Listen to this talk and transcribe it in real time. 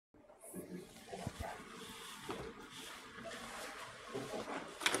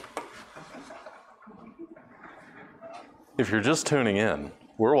If you're just tuning in,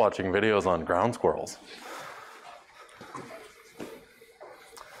 we're watching videos on ground squirrels.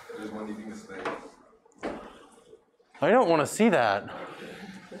 I don't want to see that.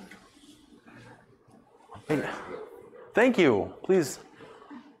 Thank you, please.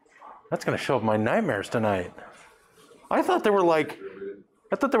 That's gonna show up my nightmares tonight. I thought they were like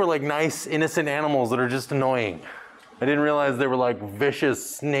nice, innocent animals that are just annoying. I didn't realize they were like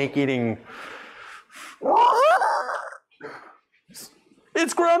vicious, snake-eating.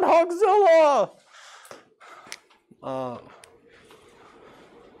 It's Groundhogzilla!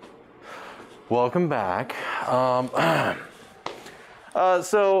 Welcome back.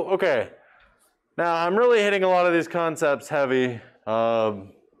 Okay. Now, I'm really hitting a lot of these concepts heavy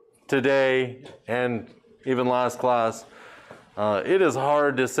today and even last class. It is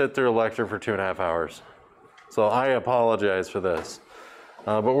hard to sit through a lecture for 2.5 hours. So I apologize for this.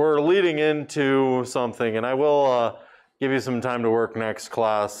 But we're leading into something, and I will give you some time to work next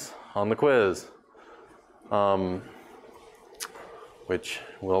class on the quiz, which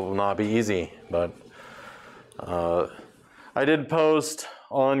will not be easy, but I did post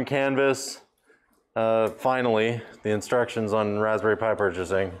on Canvas, finally, the instructions on Raspberry Pi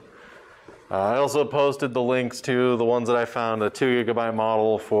purchasing. I also posted the links to the ones that I found, a 2 GB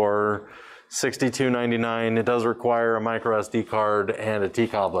model for $62.99. It does require a micro SD card and a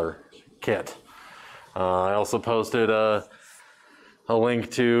T-cobbler kit. I also posted a link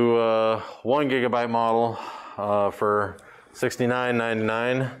to a 1 GB model for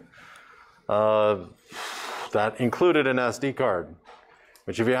 $69.99. That included an SD card,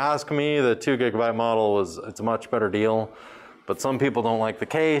 which if you ask me, the 2 GB model it's a much better deal, but some people don't like the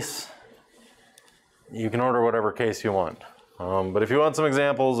case. You can order whatever case you want. But if you want some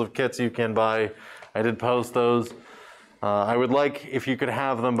examples of kits you can buy, I did post those. I would like if you could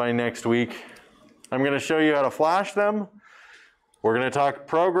have them by next week. I'm going to show you how to flash them. We're going to talk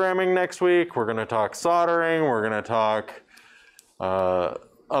programming next week. We're going to talk soldering. We're going to talk about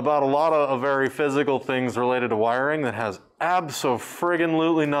a lot of very physical things related to wiring that has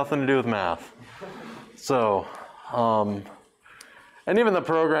abso-friggin-lutely nothing to do with math. So, and even the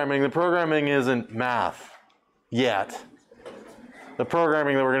programming isn't math yet. The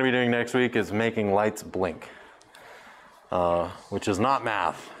programming that we're going to be doing next week is making lights blink, which is not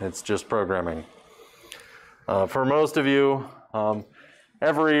math, it's just programming. For most of you,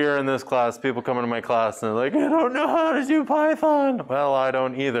 every year in this class, people come into my class and they're like, I don't know how to do Python. Well, I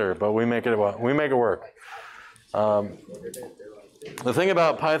don't either, but we make it work. The thing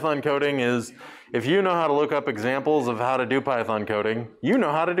about Python coding is, if you know how to look up examples of how to do Python coding, you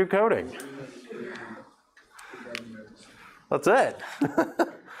know how to do coding. That's it.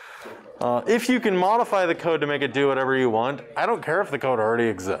 If you can modify the code to make it do whatever you want, I don't care if the code already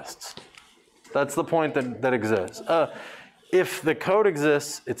exists. That's the point that exists. If the code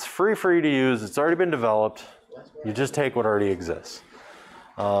exists, it's free for you to use, it's already been developed, you just take what already exists.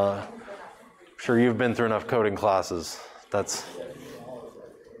 I'm sure you've been through enough coding classes. That's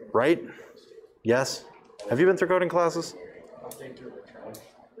right? Yes? Have you been through coding classes?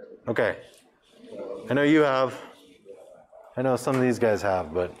 Okay. I know you have. I know some of these guys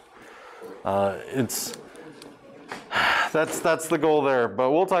have, but that's the goal there.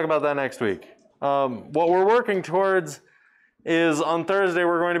 But we'll talk about that next week. What we're working towards is on Thursday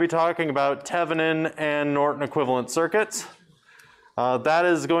we're going to be talking about Thevenin and Norton equivalent circuits. That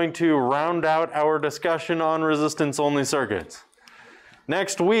is going to round out our discussion on resistance-only circuits.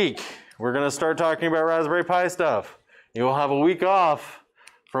 Next week, we're going to start talking about Raspberry Pi stuff. You'll have a week off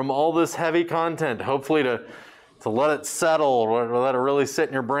from all this heavy content, hopefully to let it settle, or let it really sit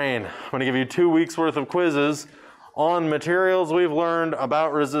in your brain. I'm going to give you 2 weeks worth of quizzes on materials we've learned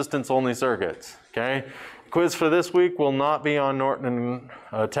about resistance-only circuits, okay? Quiz for this week will not be on Norton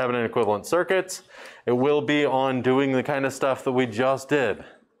and Thevenin equivalent circuits. It will be on doing the kind of stuff that we just did.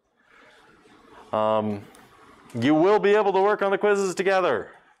 You will be able to work on the quizzes together.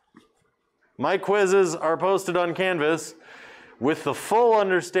 My quizzes are posted on Canvas with the full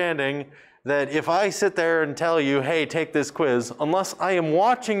understanding that if I sit there and tell you, hey, take this quiz, unless I am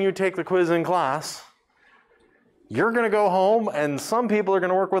watching you take the quiz in class, you're going to go home and some people are going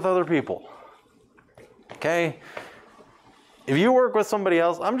to work with other people. Okay? If you work with somebody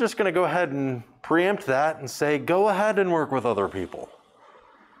else, I'm just going to go ahead and preempt that and say, go ahead and work with other people.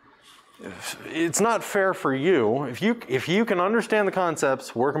 It's not fair for you. If you can understand the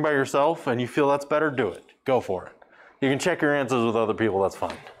concepts working by yourself and you feel that's better, do it. Go for it. You can check your answers with other people, that's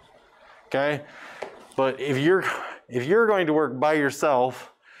fine. Okay? But if you're going to work by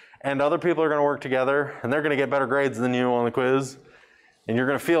yourself and other people are going to work together and they're going to get better grades than you on the quiz, and you're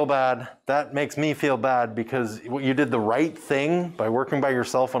gonna feel bad. That makes me feel bad because you did the right thing by working by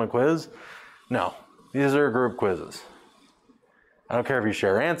yourself on a quiz. No, these are group quizzes. I don't care if you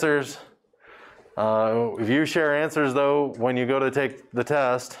share answers. If you share answers though, when you go to take the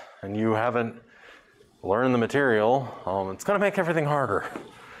test and you haven't learned the material, it's gonna make everything harder.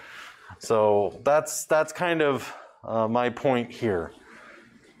 So that's kind of my point here.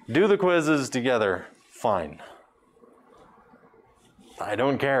 Do the quizzes together, fine. I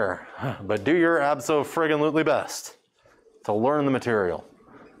don't care, but do your abso-friggin-lutely best to learn the material,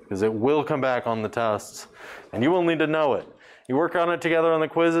 because it will come back on the tests, and you will need to know it. You work on it together on the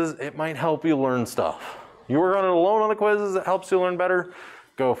quizzes, it might help you learn stuff. You work on it alone on the quizzes, it helps you learn better,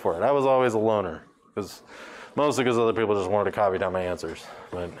 go for it. I was always a loner, mostly because other people just wanted to copy down my answers,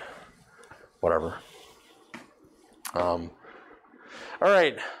 but whatever. All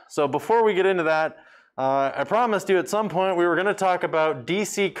right, so before we get into that, I promised you at some point we were going to talk about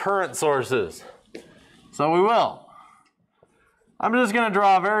DC current sources. So we will. I'm just going to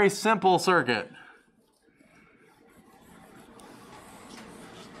draw a very simple circuit.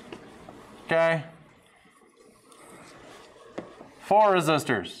 Okay. 4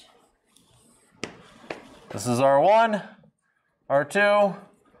 resistors. This is R1, R2,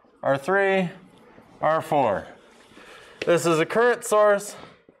 R3, R4. This is a current source,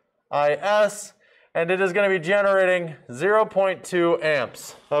 IS, and it is going to be generating 0.2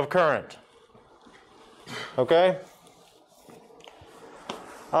 amps of current. Okay?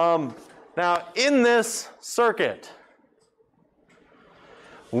 Now, in this circuit,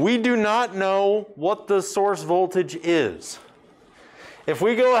 we do not know what the source voltage is. If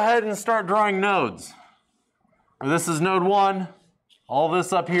we go ahead and start drawing nodes, this is node 1, all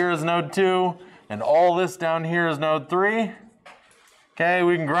this up here is node 2, and all this down here is node 3. Okay,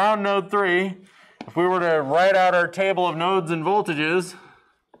 we can ground node 3. If we were to write out our table of nodes and voltages,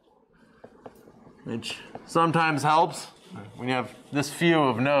 which sometimes helps, when you have this few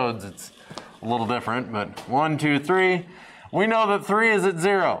of nodes, it's a little different, but 1, 2, 3. We know that 3 is at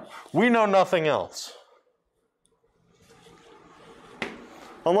 0. We know nothing else.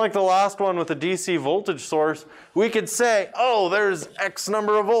 Unlike the last one with the DC voltage source, we could say, oh, there's X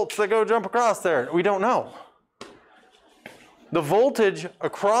number of volts that go jump across there. We don't know. The voltage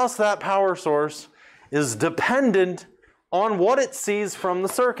across that power source is dependent on what it sees from the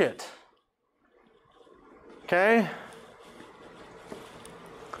circuit. Okay?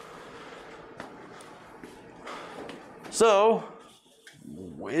 So,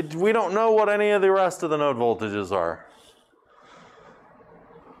 we don't know what any of the rest of the node voltages are.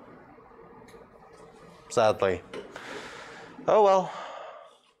 Sadly. Oh well.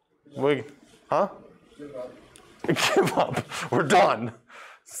 Huh? Give up. Give up. We're done.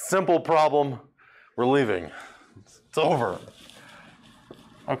 Simple problem. We're leaving. It's over.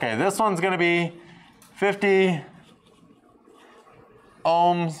 Okay, this one's going to be 50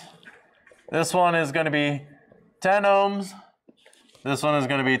 ohms. This one is going to be 10 ohms. This one is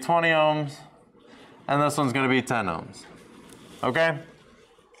going to be 20 ohms. And this one's going to be 10 ohms. Okay?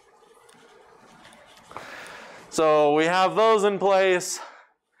 So we have those in place.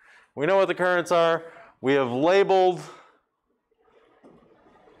 We know what the currents are. We have labeled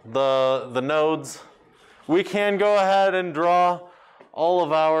the nodes. We can go ahead and draw all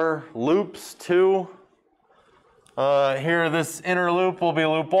of our loops too. Here, this inner loop will be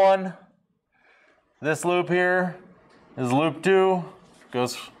loop 1. This loop here is loop 2.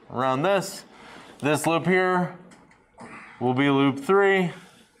 Goes around this. This loop here will be loop 3.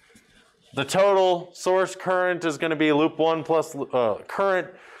 The total source current is going to be loop 1 plus current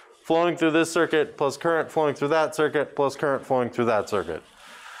flowing through this circuit plus current flowing through that circuit plus current flowing through that circuit.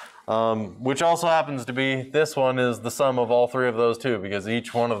 Which also happens to be, this one is the sum of all 3 of those too, because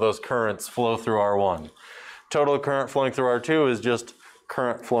each one of those currents flow through R1. Total current flowing through R2 is just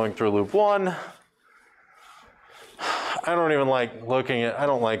current flowing through loop 1. I don't even like looking at, I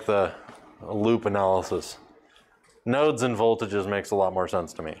don't like the loop analysis. Nodes and voltages makes a lot more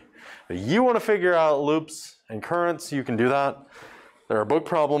sense to me. If you want to figure out loops and currents, you can do that. There are book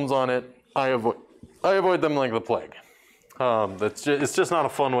problems on it. I avoid them like the plague. It's just not a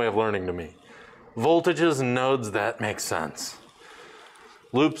fun way of learning to me. Voltages and nodes, that makes sense.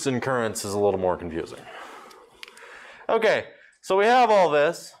 Loops and currents is a little more confusing. Okay, so we have all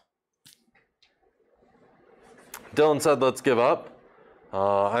this. Dylan said let's give up.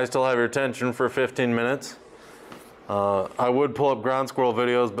 I still have your attention for 15 minutes. I would pull up ground squirrel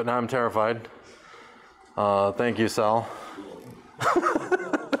videos, but now I'm terrified. Thank you, Sal.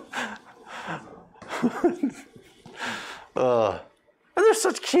 They're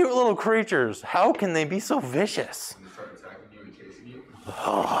such cute little creatures. How can they be so vicious? Start attacking you and chasing you?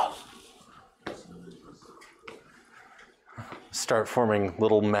 Start forming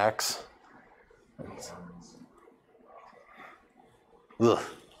little mechs. Ugh.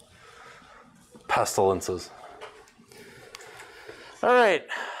 Pestilences. All right.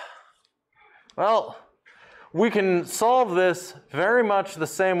 Well, we can solve this very much the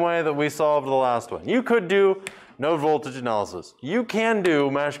same way that we solved the last one. You could do node voltage analysis. You can do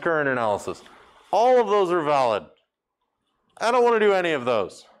mesh current analysis. All of those are valid. I don't want to do any of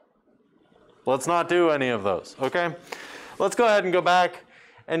those. Let's not do any of those, okay? Let's go ahead and go back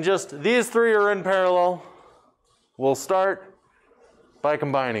and just, these three are in parallel. We'll start by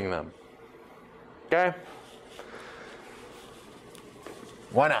combining them, okay?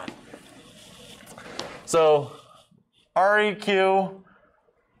 Why not? So REQ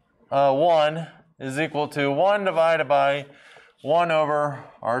 1 is equal to 1 divided by 1 over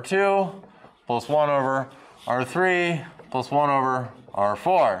R2 plus 1 over R3 plus 1 over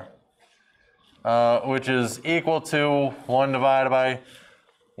R4, which is equal to 1 divided by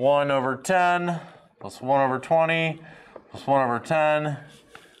 1 over 10 plus 1 over 20 plus 1 over 10.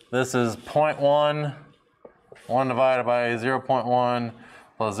 This is 0.1. 1 divided by 0.1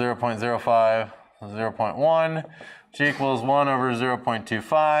 plus 0.05 plus 0.1, which equals 1 over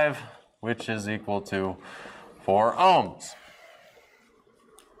 0.25, which is equal to 4 ohms.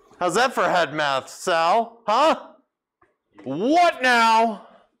 How's that for head math, Sal? Huh? What now?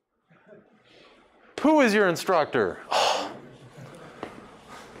 Who is your instructor? I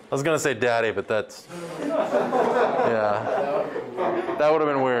was gonna say daddy, but that's, yeah. That would have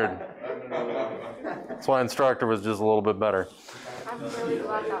been weird. That's why instructor was just a little bit better. I'm really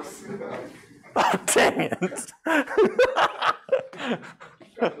glad that was me. Oh, dang it.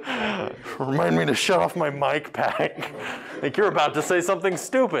 Remind me to shut off my mic pack. Like you're about to say something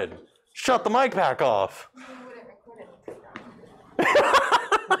stupid. Shut the mic pack off.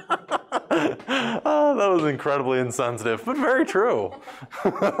 Oh, that was incredibly insensitive, but very true.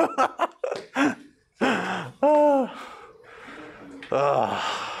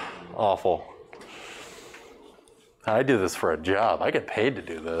 Awful. I do this for a job. I get paid to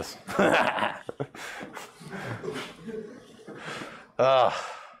do this.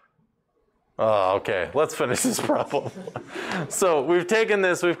 Okay, let's finish this problem. So we've taken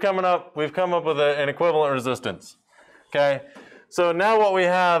this, we've come up with an equivalent resistance. Okay, so now what we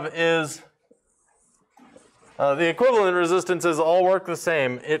have is the equivalent resistances all work the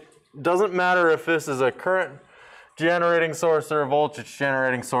same. It doesn't matter if this is a current generating source or a voltage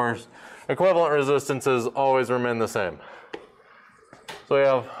generating source. Equivalent resistances always remain the same. So we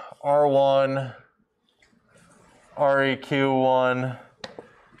have R1, REQ1,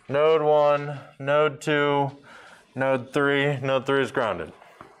 node 1, node 2, node 3. Node 3 is grounded.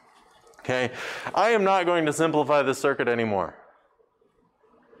 Okay, I am not going to simplify this circuit anymore.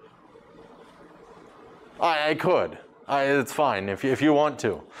 I could. It's fine if you want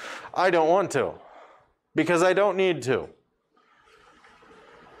to. I don't want to, because I don't need to.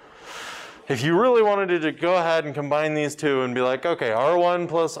 If you really wanted to go ahead and combine these two and be like, okay, R1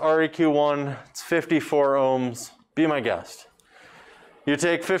 plus REQ1, it's 54 ohms, be my guest. You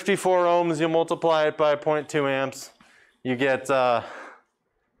take 54 ohms, you multiply it by 0.2 amps, you get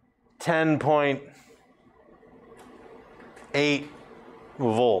 10.8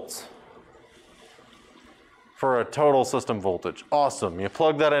 volts for a total system voltage. Awesome. You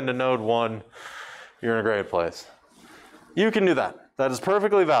plug that into node 1, you're in a great place. You can do that. That is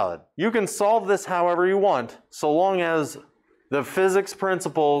perfectly valid. You can solve this however you want, so long as the physics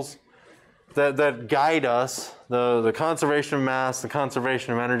principles that guide us, the conservation of mass, the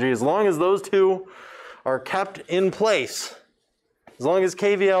conservation of energy, as long as those two are kept in place, as long as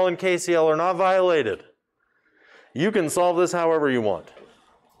KVL and KCL are not violated, you can solve this however you want.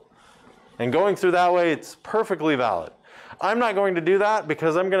 And going through that way, it's perfectly valid. I'm not going to do that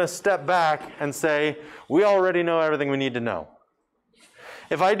because I'm going to step back and say, we already know everything we need to know.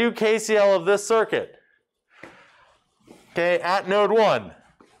 If I do KCL of this circuit, okay, at node 1,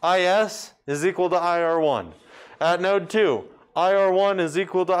 IS is equal to IR1. At node 2, IR1 is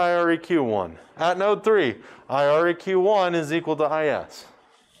equal to IREQ1. At node 3, IREQ1 is equal to IS.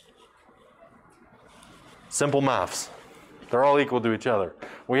 Simple maths. They're all equal to each other.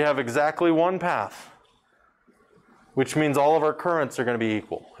 We have exactly one path, which means all of our currents are going to be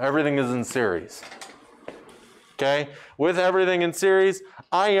equal. Everything is in series. Okay? With everything in series,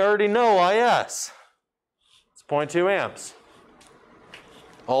 I already know IS. It's 0.2 amps.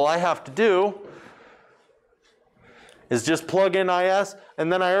 All I have to do is just plug in IS,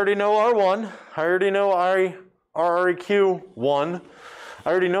 and then I already know R1. I already know REQ1. I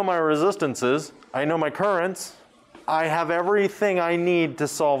already know my resistances. I know my currents. I have everything I need to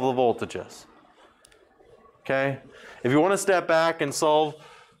solve the voltages. Okay? If you want to step back and solve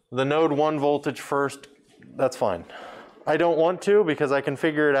the node 1 voltage first, that's fine. I don't want to because I can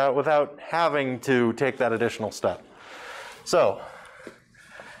figure it out without having to take that additional step. So,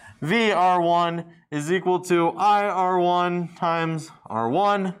 VR1 is equal to IR1 times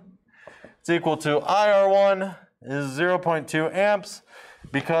R1. It's equal to IR1 is 0.2 amps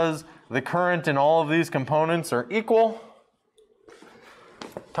because the current in all of these components are equal,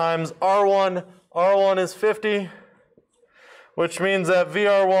 times R1. R1 is 50, which means that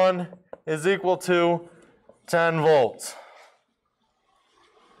VR1 is equal to 10 volts.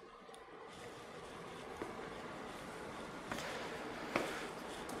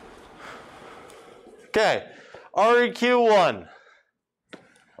 Okay, REQ1.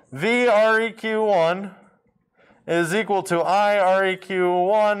 VREQ1 is equal to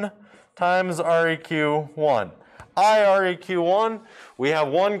IREQ1 times REQ1. IREQ1, we have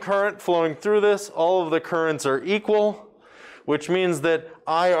one current flowing through this. All of the currents are equal, which means that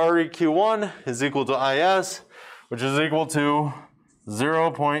IREQ1 is equal to IS, which is equal to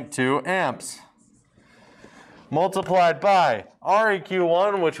 0.2 amps. Multiplied by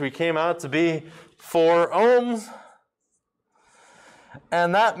REQ1, which we came out to be 4 ohms.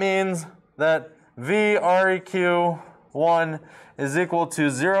 And that means that VREQ1 is equal to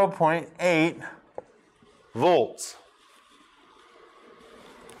 0.8 volts.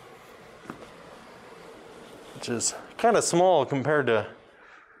 Which is kind of small compared to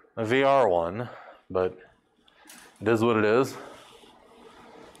a VR1, but it is what it is.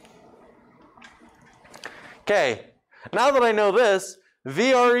 Okay, now that I know this,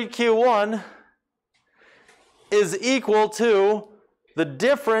 VREQ1 is equal to the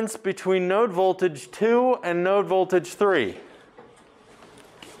difference between node voltage 2 and node voltage 3. And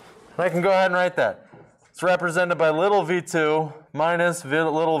I can go ahead and write that. It's represented by little v2 minus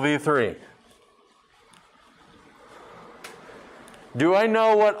little v3. Do I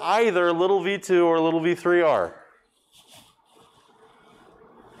know what either little v2 or little v3 are?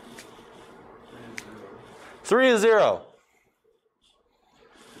 3 is 0.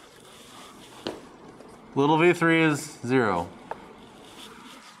 Little v3 is 0.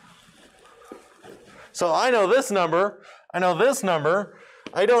 So I know this number. I know this number.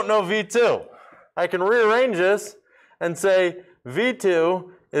 I don't know v2. I can rearrange this and say v2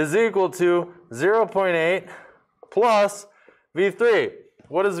 is equal to 0.8 plus v3.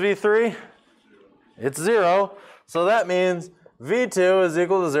 What is v3? It's 0. So that means v2 is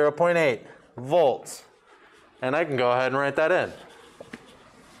equal to 0.8 volts. And I can go ahead and write that in.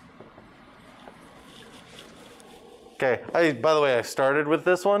 Okay, by the way, I started with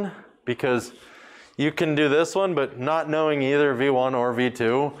this one because you can do this one, but not knowing either v1 or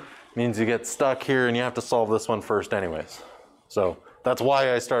v2 means you get stuck here and you have to solve this one first anyways. So that's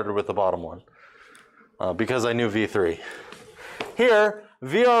why I started with the bottom one, because I knew v3. Here,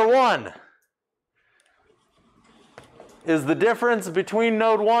 VR1 is the difference between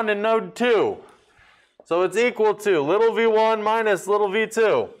node 1 and node 2. So it's equal to little v1 minus little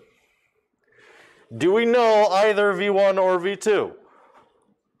v2. Do we know either v1 or v2?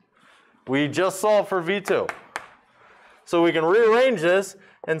 We just solved for v2. So we can rearrange this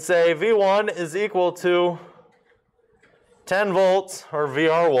and say v1 is equal to 10 volts, or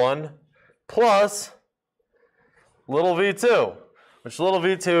VR1, plus little v2, which little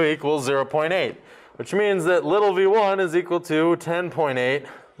v2 equals 0.8, which means that little v1 is equal to 10.8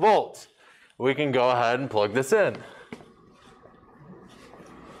 volts. We can go ahead and plug this in.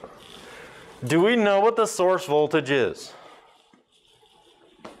 Do we know what the source voltage is?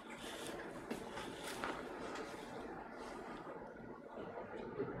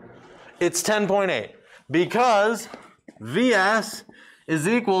 It's 10.8 because Vs is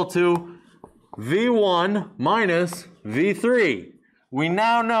equal to V1 minus V3. We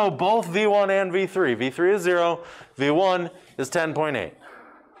now know both V1 and V3. V3 is 0, V1 is 10.8.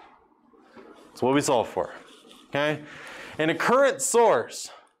 That's what we solved for. Okay? And a current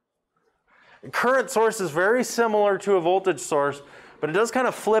source is very similar to a voltage source, but it does kind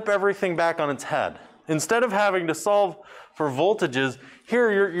of flip everything back on its head. Instead of having to solve for voltages,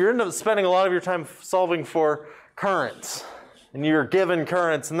 here you end up spending a lot of your time solving for currents. And you're given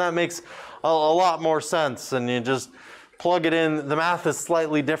currents, and that makes a lot more sense. And you just plug it in. The math is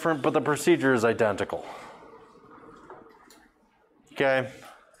slightly different, but the procedure is identical. Okay.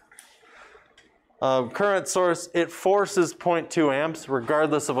 Current source, it forces 0.2 amps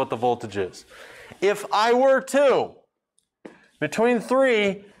regardless of what the voltage is. If I were to, between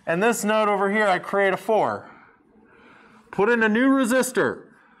 3 and this node over here, I create a 4. Put in a new resistor.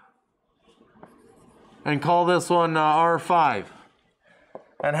 and call this one R5.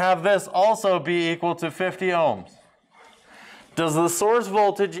 And have this also be equal to 50 ohms. Does the source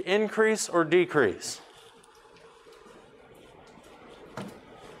voltage increase or decrease?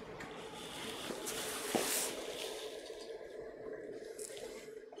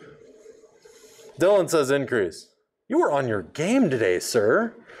 Dylan says increase. You were on your game today,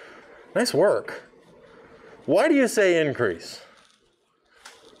 sir. Nice work. Why do you say increase?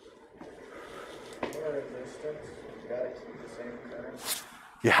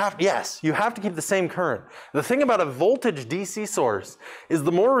 Yes, you have to keep the same current. The thing about a voltage DC source is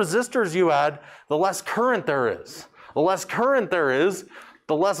the more resistors you add, the less current there is. The less current there is,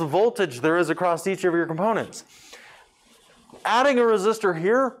 the less voltage there is across each of your components. Adding a resistor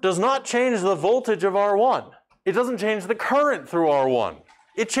here does not change the voltage of R1. It doesn't change the current through R1.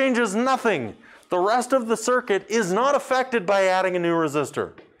 It changes nothing. The rest of the circuit is not affected by adding a new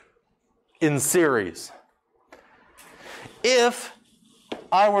resistor in series. If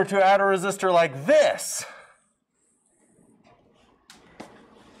I were to add a resistor like this,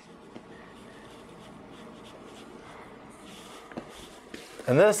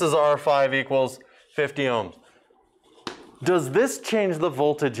 and this is R5 equals 50 ohms. Does this change the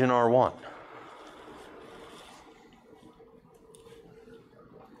voltage in R1?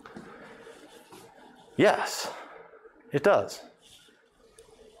 Yes, it does.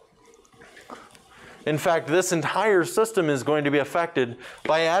 In fact, this entire system is going to be affected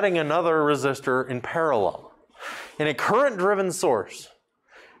by adding another resistor in parallel. In a current-driven source,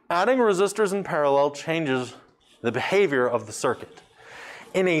 adding resistors in parallel changes the behavior of the circuit.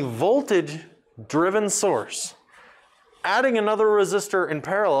 In a voltage-driven source, adding another resistor in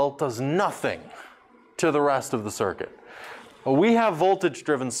parallel does nothing to the rest of the circuit. We have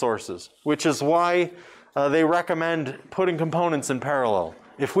voltage-driven sources, which is why they recommend putting components in parallel.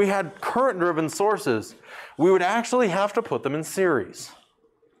 If we had current-driven sources, we would actually have to put them in series.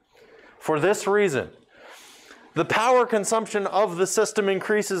 For this reason, the power consumption of the system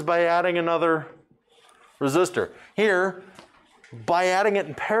increases by adding another resistor. Here, by adding it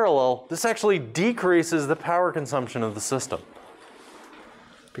in parallel, this actually decreases the power consumption of the system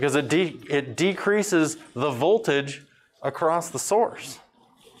because it decreases the voltage across the source.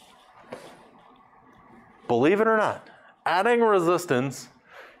 Believe it or not, adding resistance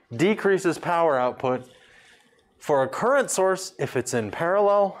decreases power output for a current source if it's in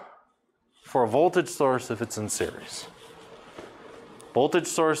parallel, for a voltage source if it's in series. Voltage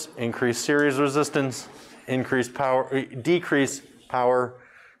source, increase series resistance, increase power, decrease power.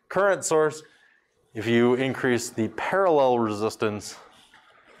 Current source, if you increase the parallel resistance,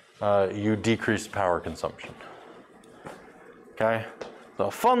 you decrease power consumption. Okay, so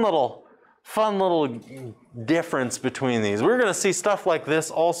fun little difference between these. We're going to see stuff like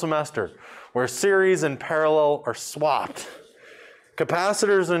this all semester, where series and parallel are swapped.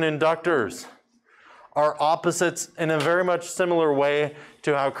 Capacitors and inductors are opposites in a very much similar way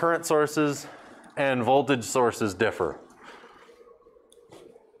to how current sources and voltage sources differ.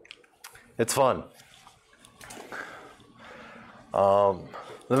 It's fun. The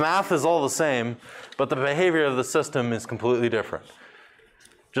math is all the same, but the behavior of the system is completely different.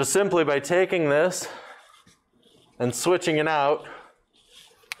 Just simply by taking this and switching it out,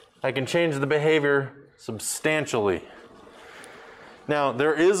 I can change the behavior substantially. Now,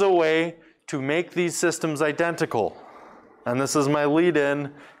 there is a way to make these systems identical. And this is my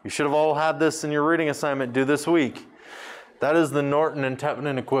lead-in. You should have all had this in your reading assignment due this week. That is the Norton and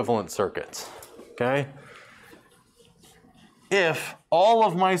Thevenin equivalent circuits. Okay? If all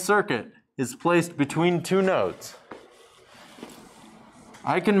of my circuit is placed between two nodes,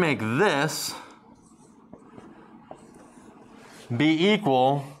 I can make this be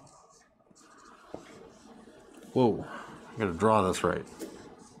equal, whoa, I gotta draw this right,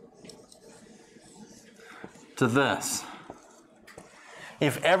 to this.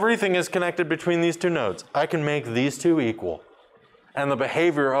 If everything is connected between these two nodes, I can make these two equal, and the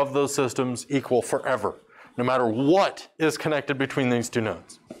behavior of those systems equal forever, no matter what is connected between these two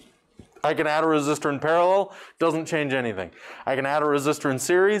nodes. I can add a resistor in parallel, doesn't change anything. I can add a resistor in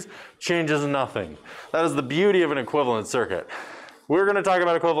series, changes nothing. That is the beauty of an equivalent circuit. We're going to talk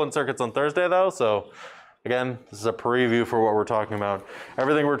about equivalent circuits on Thursday though, so again, this is a preview for what we're talking about.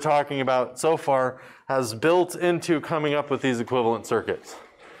 Everything we're talking about so far has built into coming up with these equivalent circuits.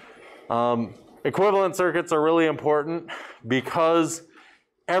 Equivalent circuits are really important because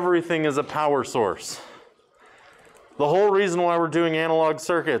everything is a power source. The whole reason why we're doing analog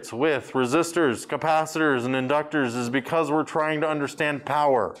circuits with resistors, capacitors, and inductors is because we're trying to understand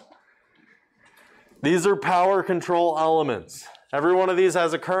power. These are power control elements. Every one of these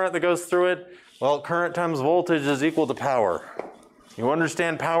has a current that goes through it. Well, current times voltage is equal to power. You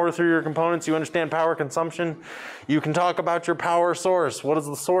understand power through your components, you understand power consumption, you can talk about your power source. What is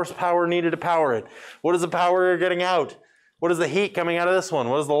the source power needed to power it? What is the power you're getting out? What is the heat coming out of this one?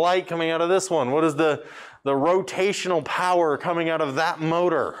 What is the light coming out of this one? What is the rotational power coming out of that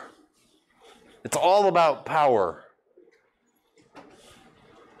motor? It's all about power.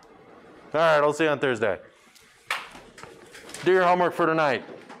 All right, I'll see you on Thursday. Do your homework for tonight.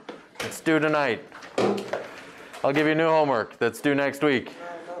 It's due tonight. I'll give you new homework that's due next week.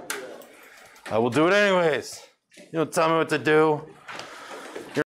 I will do it anyways. You don't tell me what to do.